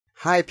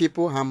Hi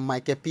people, I'm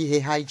Mike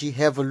PHIG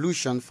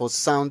Evolution for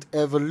Sound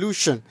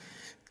Evolution.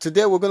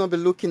 Today we're going to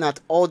be looking at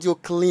audio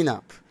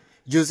cleanup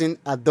using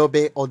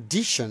Adobe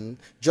Audition,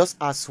 just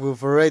as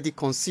we've already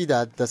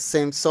considered the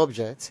same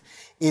subject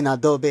in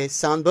Adobe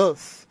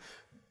Soundbooth.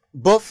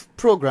 Both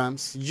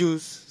programs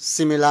use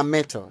similar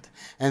method,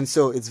 and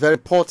so it's very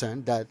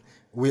important that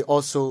we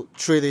also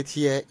treat it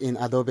here in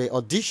Adobe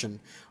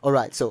Audition.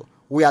 Alright, so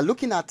we are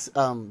looking at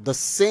the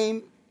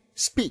same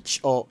speech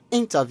or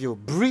interview,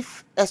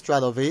 brief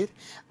extract of it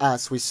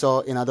as we saw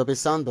in Adobe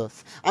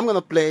Soundbooth. I'm going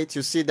to play it.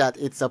 You see that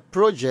it's a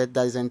project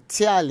that is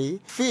entirely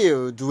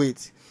filled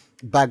with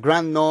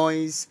background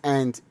noise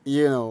and,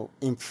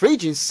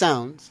 infringing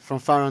sounds from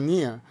far and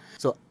near.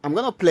 So I'm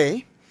going to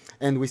play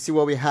and we see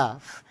what we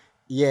have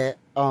here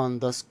on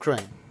the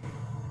screen.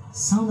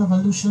 Sound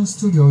Evolution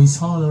Studio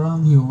is all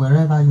around you,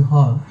 wherever you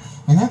are.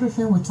 And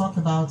everything we talk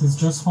about is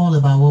just all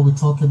about what we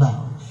talk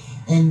about.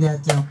 And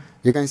that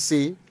you can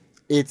see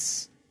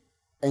it's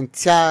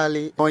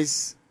entirely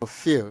noise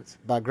field,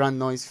 background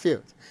noise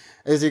field.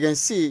 As you can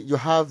see, you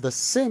have the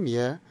same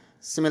here,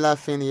 similar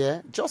thing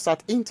here, just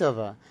at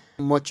interval,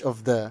 much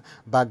of the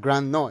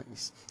background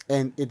noise,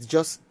 and it's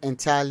just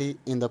entirely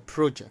in the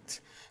project.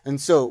 And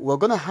so we're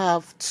gonna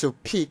have to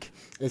pick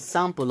a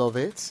sample of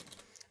it,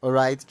 all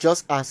right,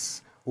 just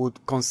as we've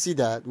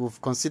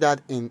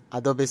considered in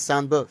Adobe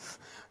Soundbooth.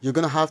 You're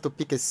gonna have to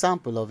pick a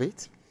sample of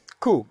it.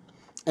 Cool.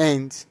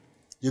 And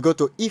you go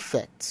to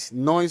Effect,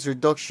 Noise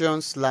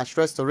Reduction /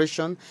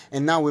 Restoration,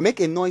 and now we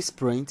make a noise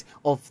print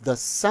of the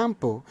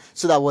sample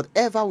so that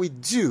whatever we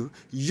do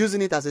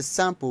using it as a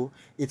sample,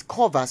 it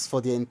covers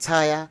for the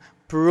entire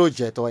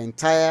project or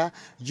entire,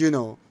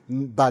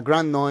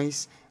 background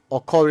noise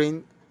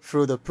occurring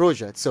through the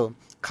project. So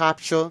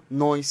capture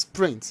noise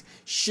print.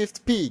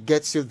 Shift P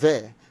gets you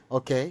there.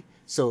 Okay,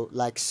 so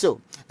like so.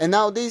 And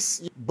now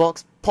this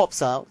box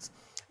pops out.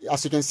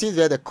 As you can see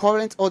there, the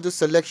current audio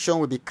selection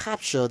will be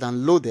captured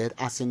and loaded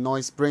as a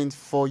noise print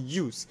for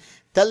use,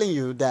 telling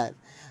you that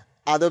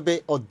Adobe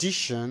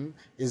Audition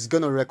is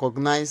going to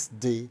recognize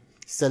the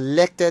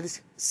selected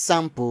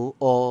sample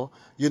or,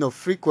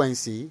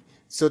 frequency,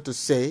 so to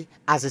say,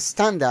 as a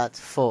standard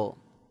for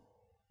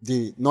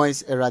the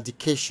noise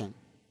eradication.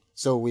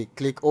 So we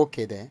click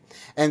OK there.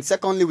 And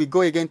secondly, we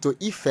go again to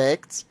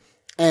Effect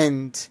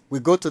and we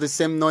go to the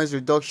same noise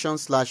reduction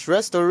 /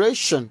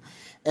 restoration.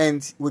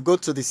 And we go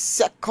to the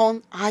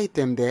second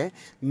item there,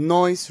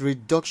 noise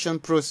reduction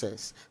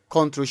process.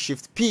 Ctrl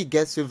Shift P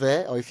gets you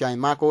there, or if you're in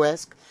Mac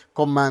OS,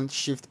 Command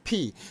Shift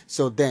P.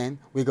 So then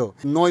we go.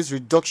 Noise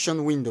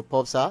reduction window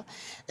pops out,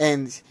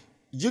 and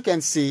you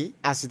can see,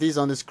 as it is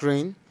on the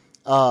screen,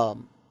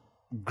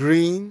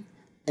 green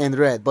and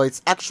red, but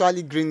it's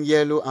actually green,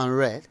 yellow, and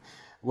red.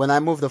 When I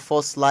move the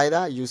first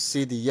slider, you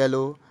see the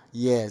yellow.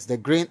 Yes, the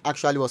green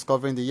actually was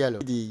covering the yellow.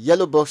 The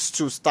yellow box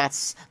 2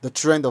 starts the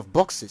trend of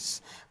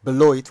boxes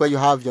below it where you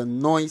have your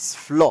noise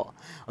floor.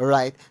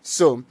 Alright,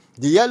 so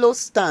the yellow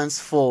stands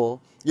for,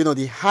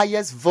 the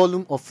highest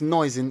volume of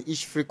noise in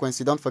each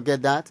frequency. Don't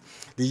forget that.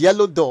 The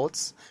yellow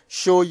dots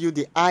show you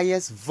the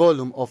highest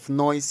volume of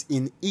noise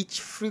in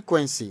each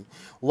frequency.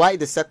 While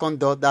the second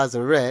dot, that's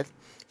the red,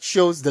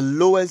 shows the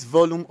lowest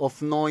volume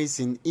of noise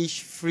in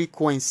each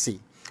frequency.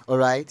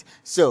 Alright,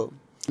 so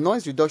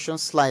noise reduction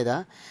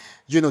slider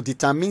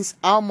determines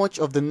how much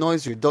of the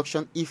noise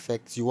reduction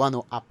effect you want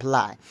to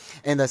apply.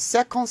 And the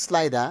second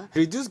slider,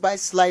 reduce by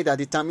slider,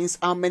 determines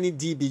how many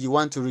dB you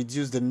want to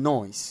reduce the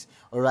noise.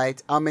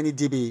 Alright, how many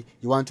dB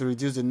you want to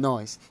reduce the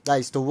noise. That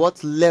is to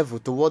what level,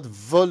 to what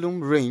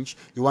volume range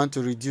you want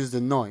to reduce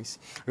the noise.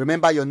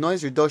 Remember, your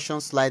noise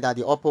reduction slider,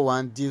 the upper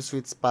one, deals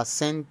with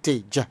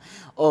percentage.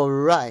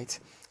 Alright,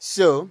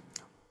 so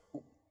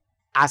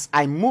as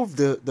I move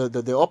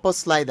the upper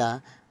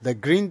slider, the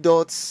green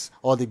dots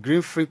or the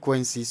green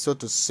frequency, so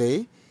to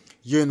say,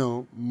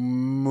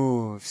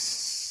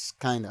 moves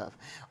kind of.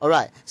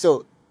 Alright,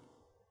 so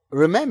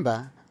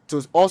remember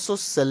to also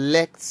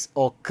select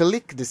or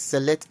click the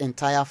select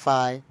entire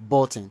file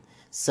button.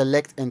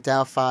 Select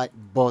entire file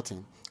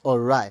button.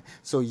 Alright,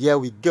 so here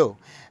we go.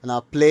 And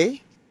I'll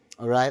play.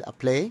 Alright, I'll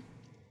play.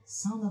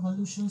 Sound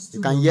Evolution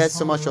You can hear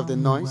so much of the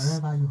noise.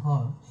 Wherever you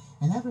are.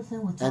 And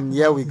everything we talk and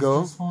here about we is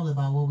go. just all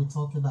about what we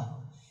talk about.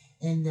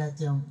 And that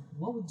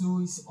what we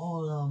do is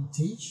all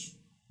teach.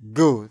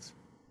 Good.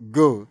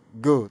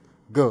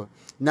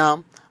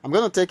 Now, I'm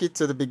going to take it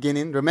to the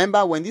beginning.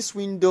 Remember, when this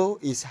window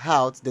is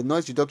out, the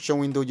noise reduction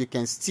window, you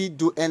can still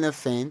do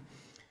anything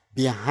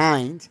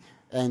behind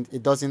and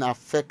it doesn't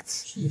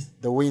affect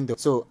the window.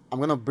 So I'm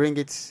going to bring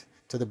it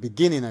to the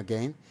beginning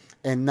again.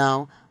 And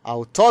now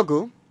I'll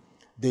toggle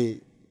the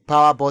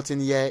power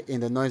button here in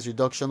the noise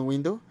reduction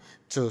window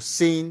to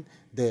seeing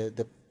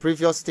the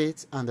previous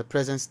state and the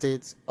present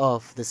state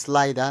of the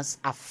sliders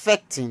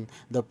affecting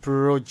the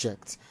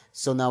project.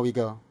 So now we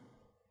go.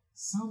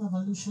 Sound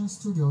Evolution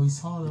Studio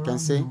is all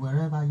around you,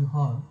 wherever you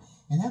are.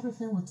 And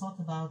everything we talk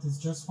about is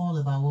just all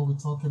about what we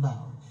talk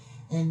about.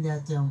 And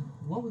that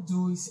what we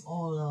do is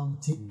all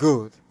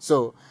good.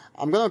 So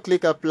I'm going to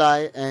click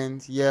apply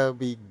and here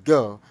we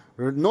go.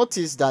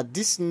 notice that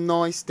this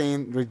noise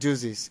thing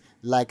reduces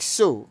like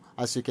so,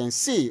 as you can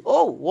see.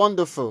 Oh,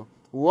 wonderful,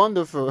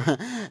 wonderful.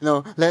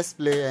 No, let's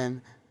play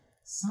and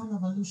Sound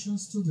Evolution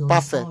Studio.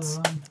 Perfect,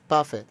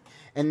 perfect.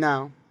 And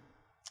now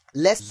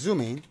let's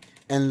zoom in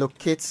and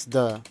locate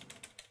the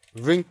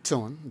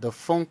ringtone, the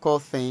phone call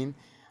thing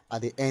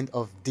at the end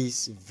of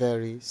this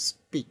very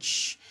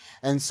speech.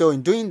 And so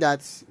in doing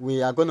that,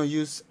 we are going to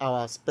use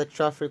our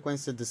spectral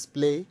frequency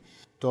display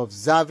to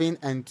observing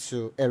and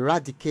to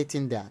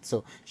eradicating that.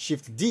 So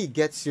Shift D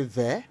gets you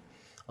there,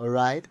 all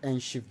right,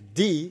 and Shift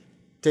D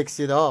takes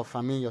it off.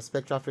 I mean your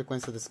spectral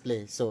frequency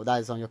display. So that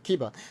is on your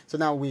keyboard. So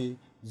now we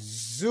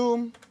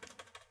zoom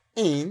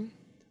in,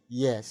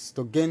 yes,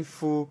 to gain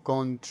full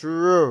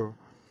control.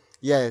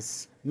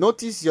 Yes,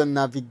 notice your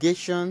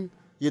navigation,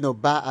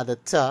 bar at the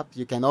top.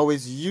 You can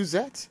always use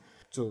it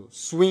to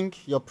swing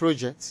your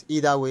project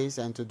either ways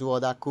and to do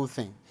other cool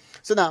things.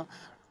 So now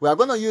we are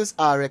going to use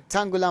our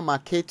rectangular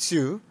marquee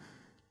tool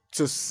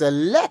to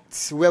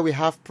select where we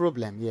have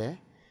problem here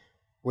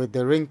with the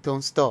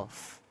ringtone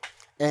stuff.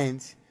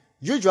 And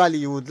usually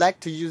you would like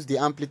to use the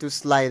amplitude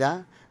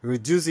slider,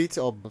 reduce it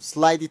or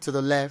slide it to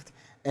the left,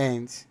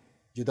 and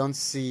you don't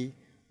see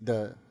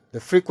the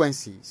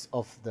frequencies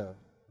of the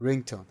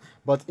ringtone.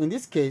 But in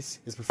this case,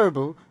 it's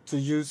preferable to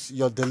use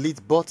your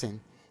delete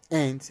button,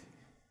 and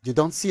you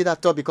don't see it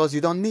at all because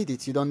you don't need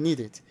it. You don't need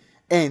it.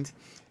 And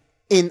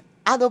in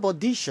Adobe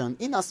Audition,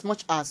 in as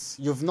much as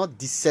you've not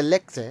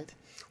deselected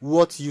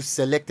what you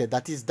selected,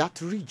 that is that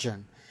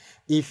region,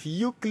 if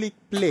you click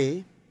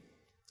play,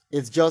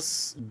 it's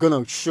just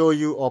gonna show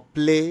you or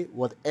play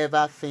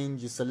whatever thing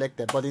you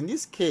selected. But in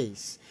this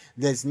case,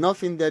 there's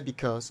nothing there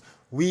because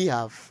we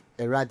have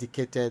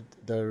eradicated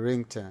the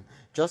ringtone.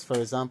 Just for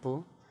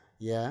example,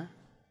 yeah,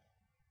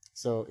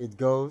 so it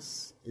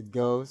goes,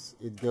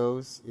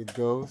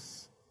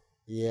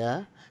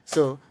 yeah,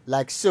 so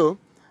like so.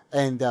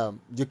 And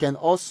you can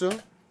also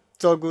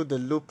toggle the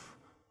loop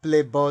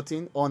play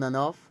button on and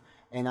off,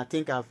 and I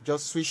think I've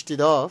just switched it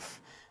off,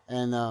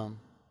 and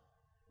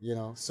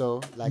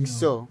so like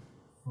so.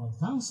 For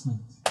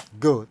advancement.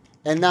 Good.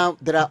 And now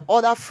there are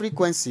other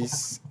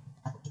frequencies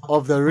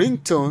of the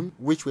ringtone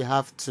which we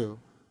have to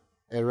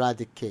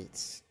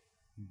eradicate.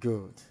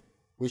 Good.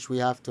 Which we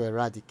have to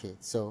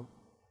eradicate. So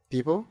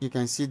people, you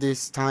can see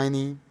these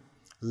tiny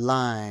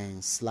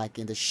lines like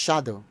in the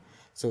shadow.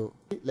 So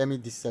let me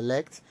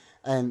deselect,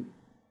 and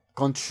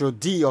Control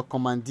D or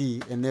Command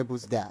D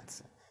enables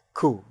that.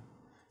 Cool.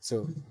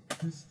 So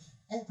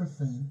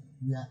everything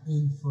we are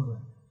in for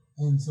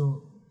it. And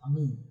so I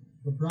mean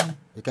the brand,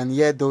 you can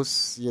hear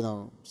those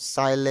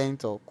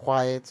silent or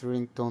quiet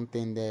ringtone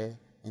thing there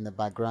in the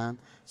background.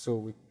 So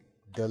we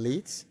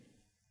delete,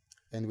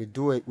 and we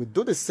do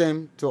the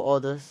same to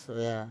others. So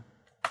yeah,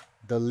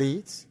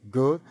 delete.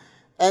 Good.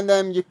 And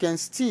then you can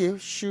still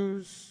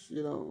choose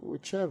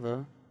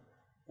whichever,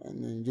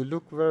 and then you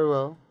look very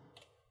well.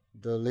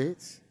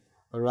 Delete.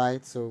 All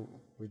right, so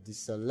we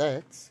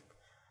deselect,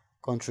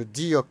 Control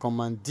D or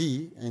Command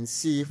D, and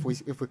see if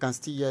we can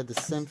still hear the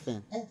same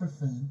thing.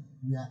 Everything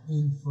we are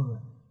in for it.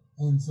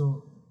 And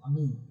so I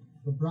mean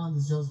the brand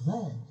is just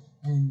there,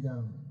 and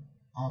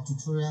our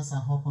tutorials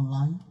are up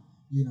online.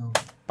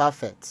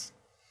 Perfect.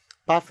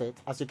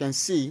 As you can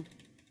see,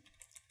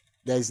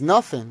 there is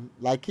nothing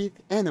like it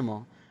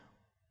anymore,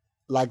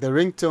 like the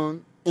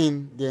ringtone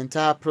in the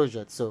entire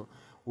project. So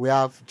we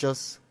have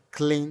just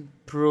clean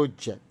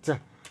project.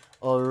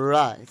 All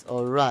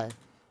right.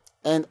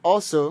 And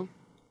also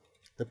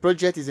the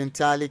project is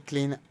entirely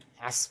clean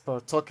as per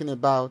talking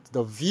about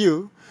the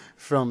view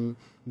from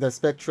the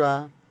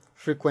spectral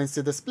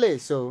frequency display.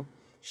 So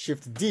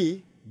Shift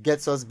D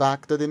gets us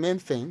back to the main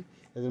thing,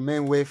 the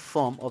main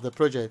waveform of the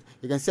project.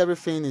 You can see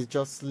everything is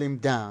just slimmed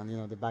down,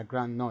 the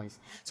background noise.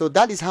 So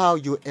that is how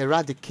you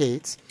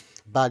eradicate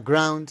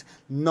background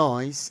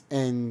noise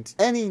and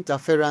any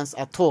interference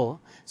at all,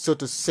 so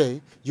to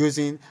say,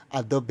 using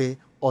Adobe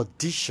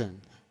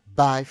Audition.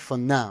 Bye for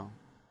now.